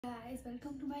Guys,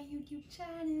 welcome to my YouTube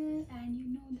channel, and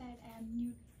you know that I am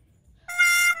new.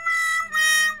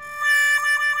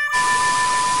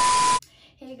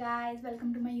 Hey guys,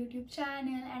 welcome to my YouTube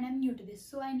channel, and I'm new to this,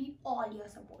 so I need all your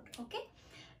support, okay?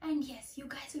 And yes, you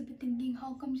guys will be thinking,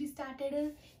 how come she started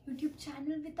a YouTube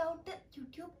channel without the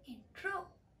YouTube intro?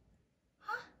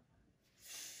 Huh?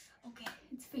 Okay,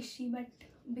 it's fishy, but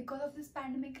because of this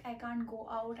pandemic, I can't go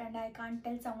out and I can't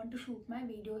tell someone to shoot my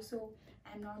video, so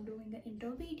I'm not doing the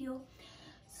intro video.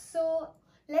 So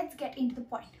let's get into the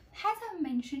point. As I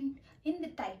mentioned in the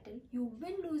title, you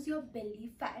will lose your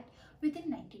belly fat within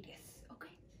 90 days.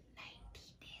 Okay,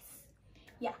 90 days.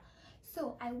 Yeah.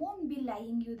 So I won't be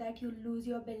lying you that you'll lose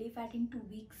your belly fat in 2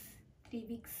 weeks, 3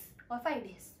 weeks, or 5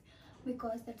 days,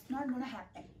 because that's not gonna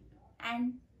happen.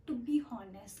 And to be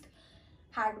honest,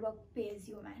 hard work pays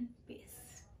you, man, pays.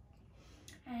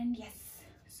 And yes,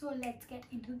 so let's get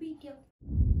into the video.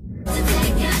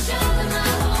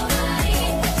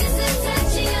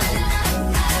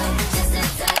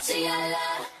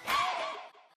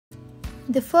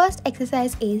 The first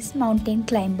exercise is mountain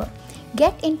climber.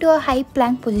 Get into a high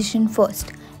plank position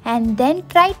first and then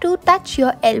try to touch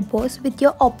your elbows with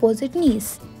your opposite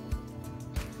knees.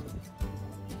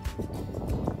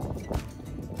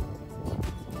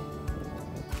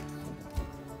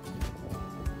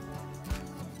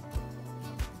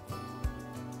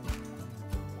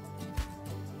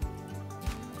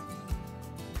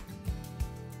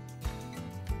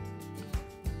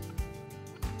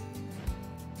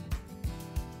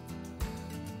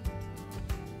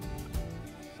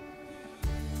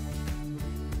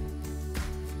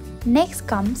 Next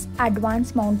comes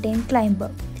advanced mountain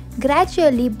climber.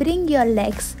 Gradually bring your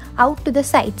legs out to the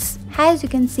sides, as you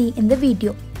can see in the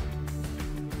video.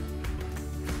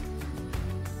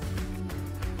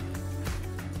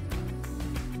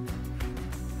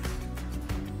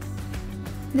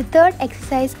 The third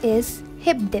exercise is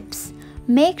hip dips.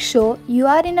 Make sure you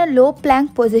are in a low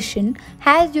plank position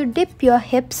as you dip your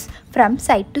hips from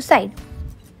side to side.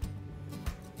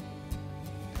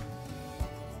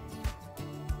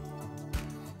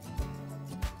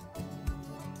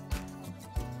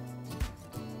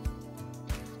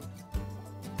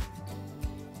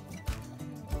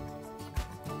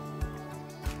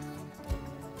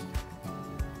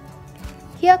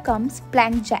 Here comes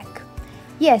plank jack.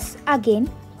 Yes, again,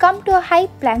 come to a high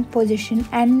plank position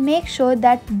and make sure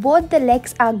that both the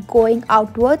legs are going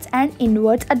outwards and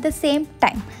inwards at the same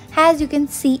time, as you can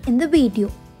see in the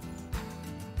video.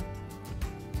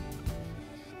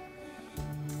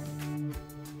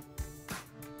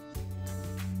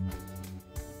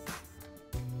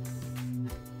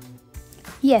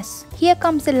 Yes, here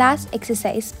comes the last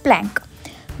exercise, plank.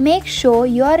 Make sure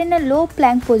you are in a low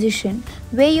plank position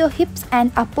where your hips and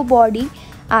upper body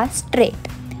are straight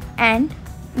and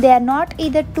they are not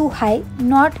either too high,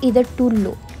 not either too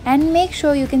low. And make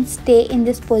sure you can stay in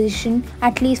this position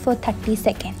at least for 30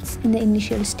 seconds in the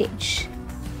initial stage.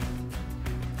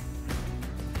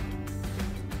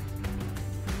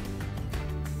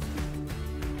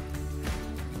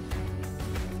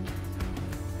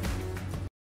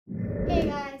 Hey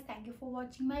guys, thank you for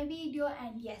watching my video,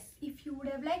 and yes, if you would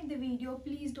have liked the video,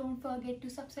 please don't forget to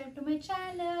subscribe to my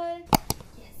channel.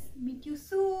 Yes, meet you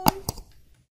soon.